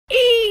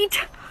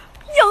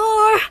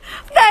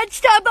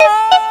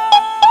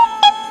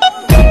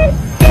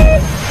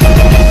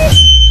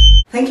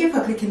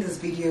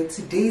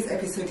today's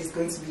episode is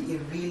going to be a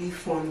really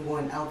fun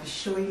one. I'll be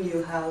showing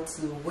you how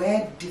to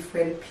wear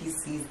different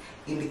pieces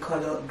in the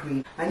color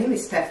green. My name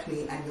is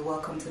Stephanie and you're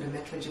welcome to the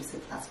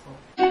Metrogypsie platform.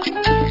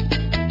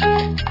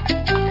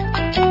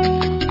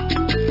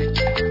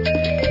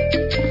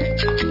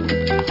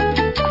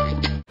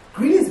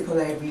 Green is a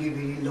color I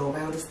really love.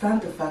 I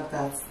understand the fact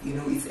that, you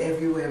know, it's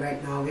everywhere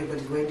right now.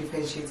 Everybody's wearing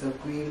different shades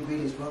of green.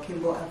 Green is rocking,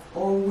 but I've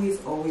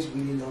always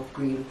really loved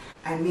green.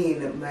 I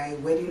mean, my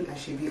wedding at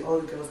Shibi, all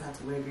the girls had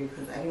to wear green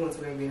because I didn't want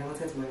to wear green. I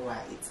wanted to wear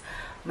white.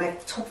 My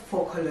top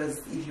 4 colors,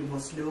 if you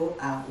must know,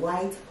 are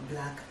white,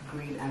 black,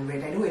 green, and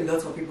red. I know a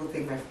lot of people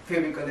think my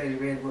favorite color is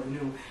red, but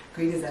no,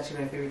 green is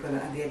actually my favorite color,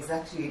 and the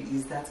exact shade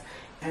is that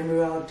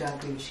emerald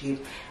dark green shade.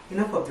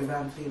 Enough of the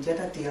rambling. The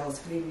other day I was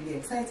feeling really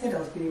excited, I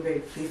was feeling very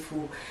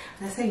playful,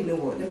 and I said, you know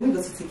what, let me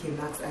go to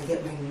tkmaxx and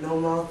get my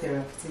normal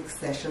therapeutic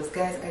sessions.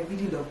 Guys, I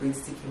really love going to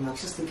tkmaxx.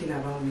 Just looking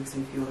around makes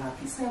me feel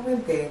happy. So I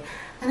went there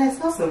and I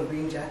saw some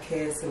green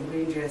jackets, some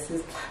green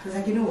dresses. I was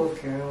like, you know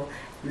what, girl,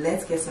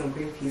 let's get some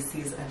green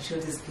pieces and show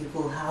these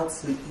people how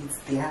to eat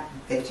their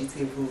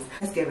vegetables.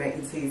 Let's get right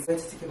into it. I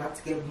went to tkmaxx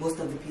to get most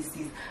of the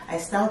pieces. I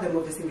styled them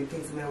obviously with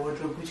things in my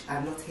wardrobe which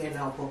are not here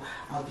now, but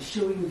I'll be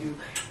showing you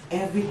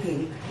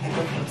everything I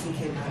got from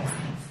tkmaxx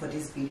for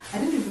this video. I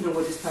don't even know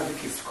what this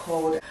fabric is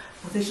called,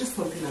 but there's just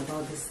something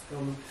about this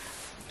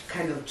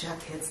kind of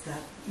jackets that,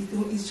 you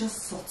know, it's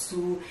just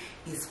subtle,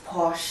 it's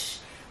posh,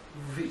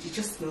 rich, it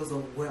just smells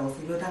of wealth.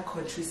 You know, that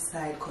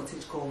countryside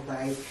cottagecore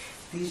vibe.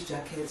 These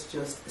jackets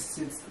just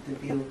suit the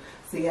bill.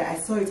 So yeah, I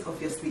saw it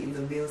obviously in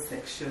the male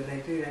section.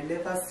 I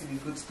never see the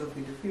good stuff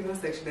in the female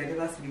section. I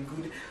never see the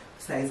good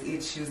size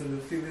 8 shoes in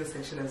the female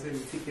section as well in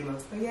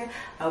tkmaxx. But yeah,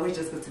 I always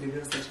just go to the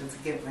male section to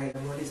get my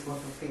money's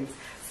worth of things.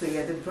 So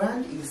yeah, the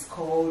brand is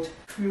called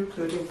True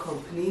Clothing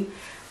Company,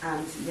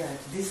 and yeah,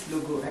 this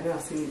logo, I know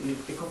I've seen it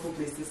in a couple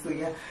places. So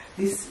yeah,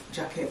 this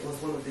jacket was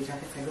one of the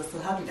jackets I got. So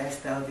how did I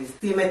style this? So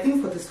yeah, my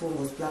theme for this one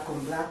was black on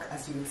black,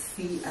 as you would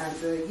see,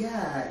 and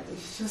yeah,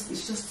 it's just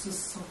too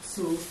soft,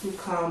 so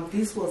calm.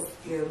 This was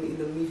in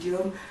the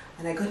medium,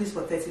 and I got this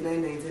for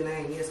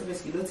 $39.99. Yes,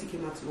 obviously, you know,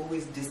 tkmaxx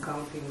always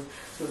discount things.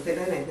 So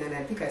 $39.99.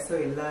 I think I saw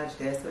a large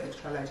there, I saw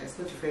extra large, I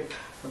saw different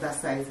other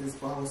sizes,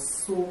 but I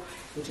was so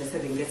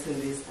interested in getting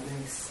this, and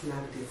I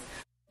snagged it.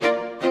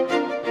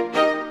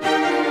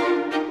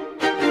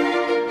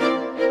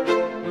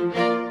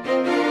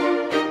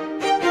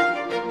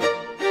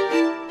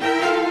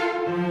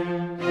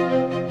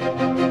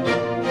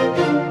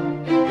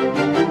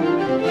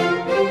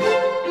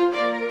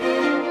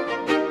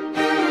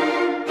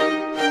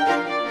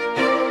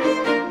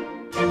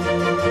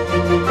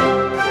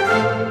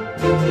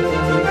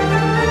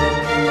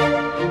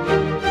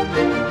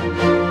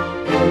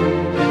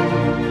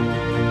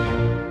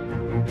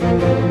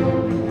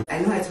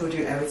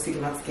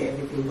 tkmaxx get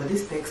everything, but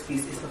this next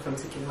piece is not from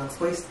tkmaxx,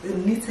 but it's the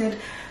knitted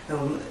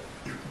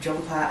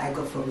jumper I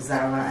got from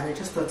Zara, and I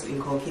just thought to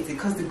inculcate it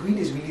because the green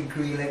is really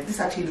green. Like, this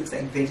actually looks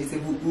like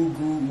vegetable,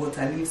 ugu,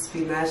 water leaf,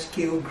 spinach,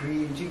 kale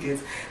green, you get.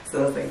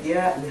 So I was like,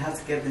 yeah, we have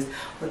to get this.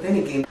 But then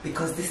again,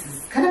 because this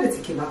is kind of a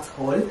tkmaxx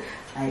haul,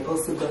 I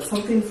also got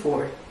something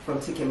from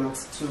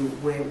tkmaxx to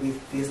wear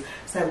with this.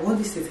 So I wore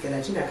this together.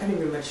 I can't even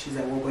remember the shoes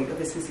I wore, but you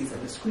obviously see it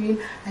on the screen.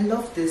 I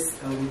love this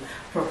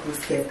purple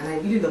skirt, and I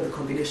really love the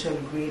combination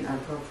green and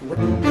purple.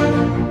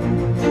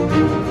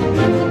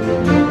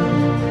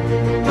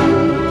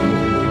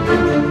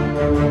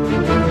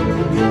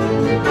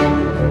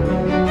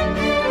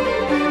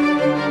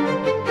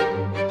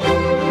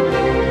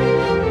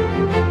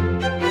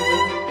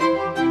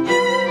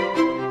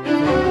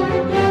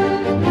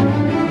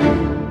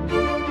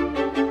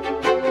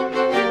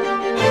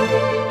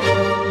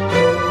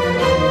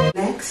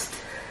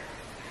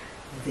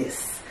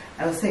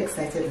 I was so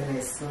excited when I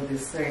saw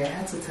this. Sorry, I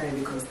had to tie it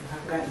because the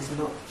hanger is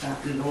not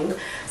that long.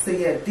 So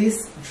yeah,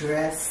 this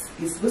dress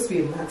is supposed to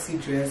be a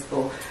maxi dress,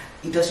 but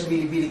it doesn't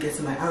really get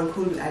to my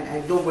ankle. I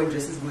love when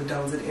dresses go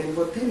down to the end,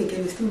 but then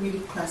again, it's still really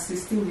classy,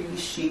 still really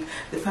chic.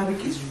 The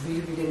fabric is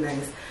really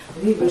nice.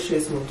 Let me even show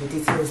you some of the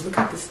details. Look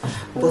at this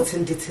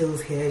button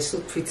details here. It's so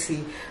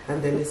pretty,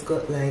 and then it's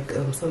got like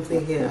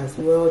something here as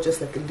well,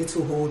 just like a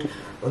little hold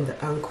on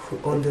the ankle,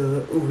 on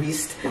the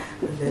wrist.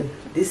 And then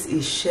this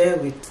is sheer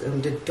with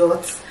the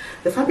dots.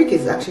 The fabric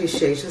is actually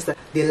sheer, it's just that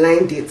they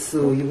lined it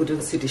so you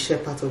wouldn't see the sheer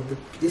part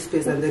of this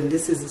piece. And then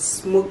this is a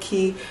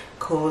smoky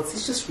cut.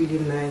 It's just really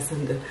nice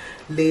and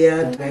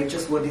layered. I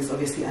just wore this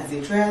obviously as a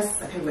dress.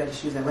 I can't wear the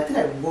shoes, but I think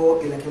I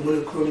wore like a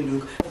monochrome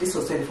look. This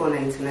was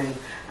 $24.99,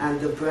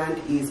 and the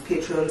brand is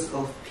Patrons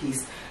of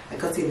Peace. I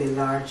got it in a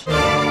large.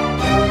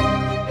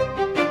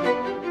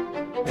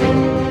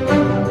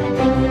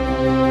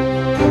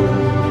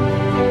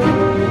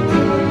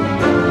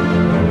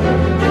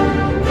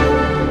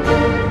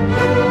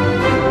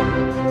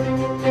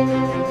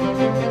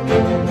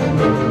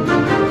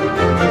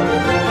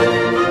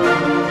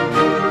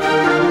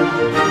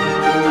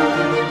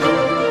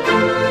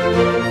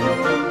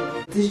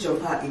 This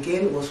jumper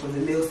again was from the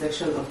male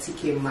section of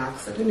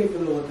tkmaxx. I don't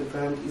even know what the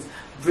brand is.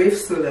 Brave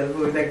Solar,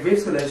 like Brave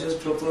Solar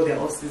just dropped all their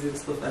off-season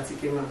stuff at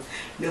tkmaxx.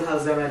 You know how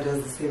Zara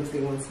does the same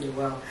thing once in a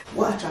while.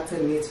 What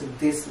attracted me to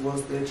this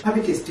was the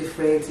fabric is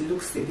different. It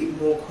looks a bit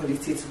more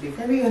quality, to be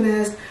very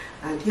honest.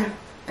 And yeah,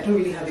 I don't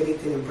really have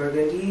anything in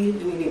burgundy,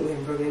 any knitwear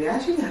in burgundy. I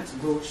actually have to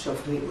go shop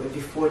for knitwear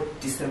before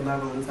December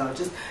runs out,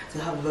 just to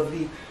have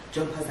lovely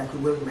jumpers I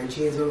could wear with my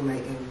jeans or my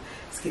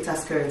skater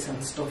skirts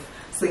and stuff.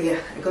 So yeah,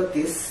 I got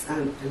this,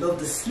 and I love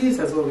the sleeves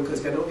as well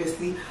because you can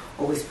obviously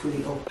always pull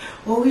it up.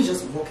 Always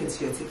just walk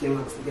into your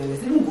tkmaxx, to be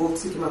honest. Even go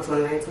to tkmaxx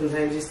online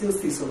sometimes, you still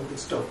see some good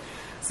stuff.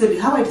 So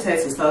how I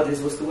decided to style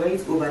this was to wear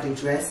it over the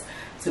dress,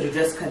 so the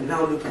dress can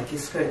now look like a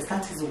skirt.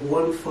 That is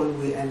one fun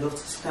way I love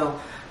to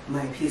style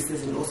my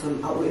pieces. And also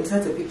I will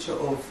insert a picture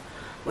of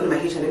one of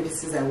my H&M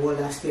pieces I wore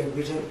last year at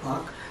Regent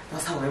Park.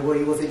 That's how I wore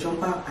it. It was a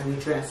jumper and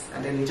a dress,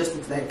 and then it just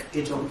looked like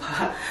a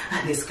jumper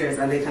and a skirt,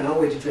 and they can now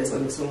wear the dress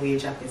on its own way,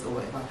 jacket or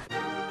whatever.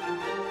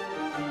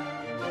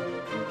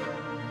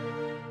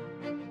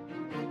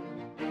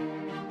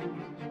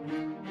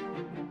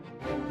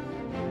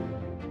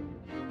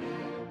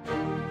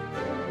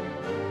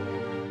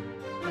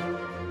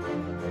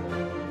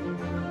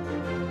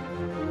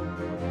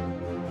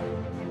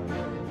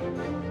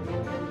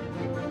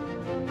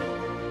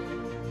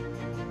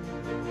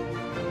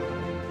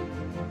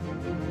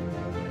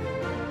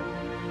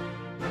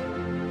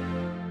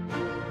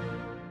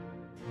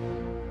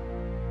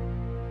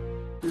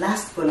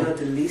 Last but not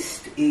the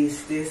least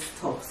is this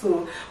top.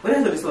 So when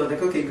I saw this, I was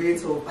like, okay, green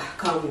top,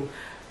 camo,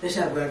 let's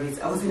grab it.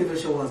 I wasn't even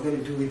sure what I was going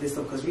to do with this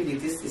top because really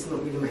this is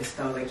not really my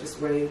style. Like just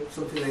wearing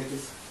something like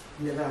this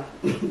never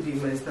be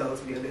my style,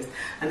 to be honest.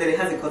 And then it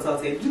has a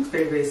cutout here. It looks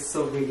very, very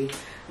soft really.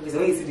 Because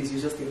when you see this,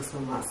 you just think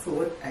summer. So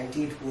what I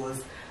did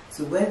was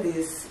to wear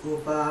this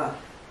over, I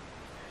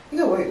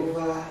think I wore it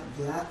over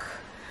black,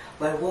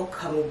 but I wore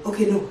camo.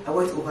 Okay, no, I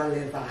wore it over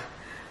leather.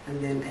 And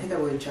then I think I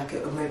wore a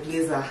jacket on my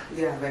blazer.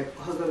 Yeah, my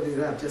husband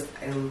blazer. I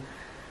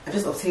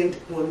just obtained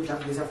one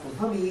black blazer from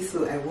hubby,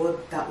 so I wore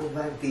that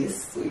over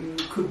this. So you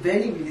could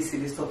barely really see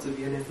this top, to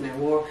be honest. And I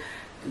wore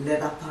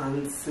leather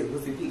pants, so it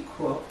was a bit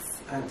cropped.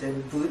 And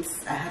then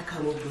boots. I had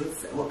camo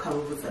boots. I wore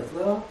camo boots as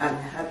well. And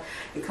I had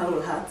a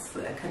camo hat,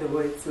 so I kind of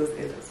wore it towards the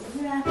end as well.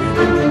 Yeah.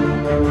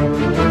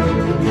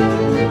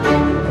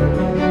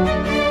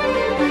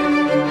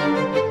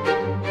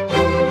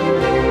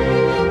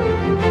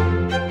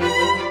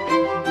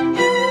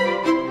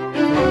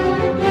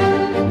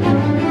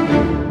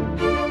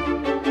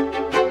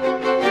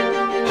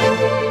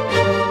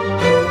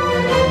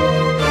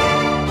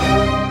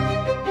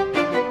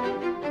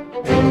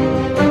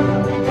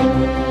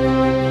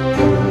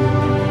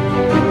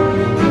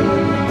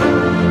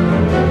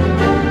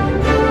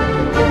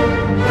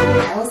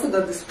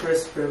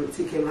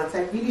 tkmaxx.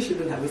 I really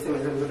shouldn't have wasted my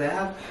time because I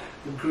have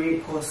a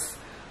great purse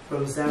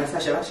from Zara. So I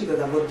should actually got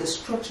that, but the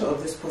structure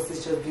of this purse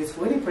is just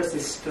beautiful. When a purse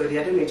is sturdy,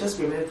 I don't know, it just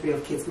reminds me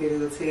of Kate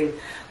Middleton,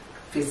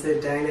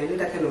 Princess Diana. I know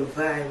that kind of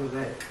vibe of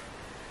like,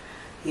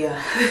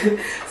 yeah.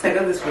 So I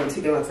got this from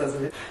tkmaxx as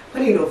well.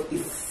 Funny enough,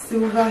 it's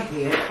silver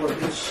here, but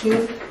the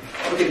chain,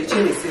 okay, the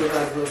chain is silver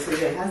as well. So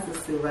yeah, it has the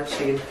silver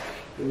chain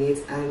in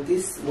it, and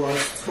this was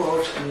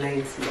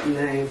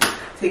 $12.99.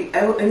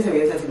 Anytime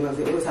you enter tkmaxx,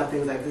 they always have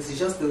things like this. It's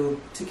just the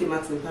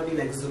tkmaxx and probably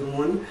like Zone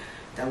 1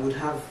 that would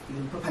have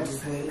proper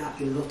designer,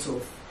 a lot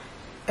of.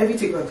 Every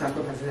tkmaxx has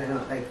proper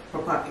designer, like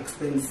proper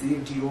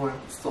expensive Dior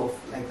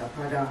stuff, like the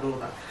Prada and all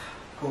that.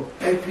 But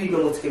every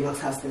normal tkmaxx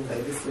has things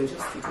like this, so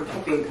just you can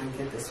pop in and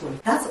get this one.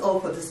 That's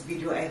all for this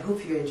video. I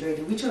hope you enjoyed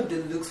it. Which of the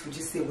looks would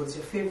you say was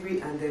your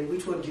favorite, and then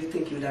which one do you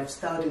think you would have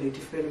styled in a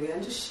different way?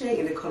 And just share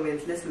in the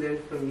comments. Let's learn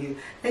from you.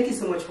 Thank you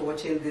so much for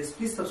watching this.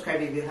 Please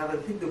subscribe if you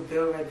haven't. Click the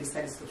bell right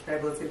beside the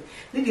subscribe button.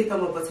 Leave a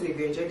thumb up button if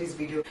you enjoyed this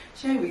video.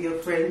 Share it with your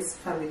friends,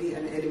 family,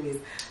 and enemies.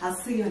 I'll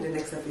see you on the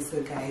next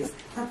episode, guys.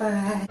 Bye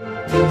bye.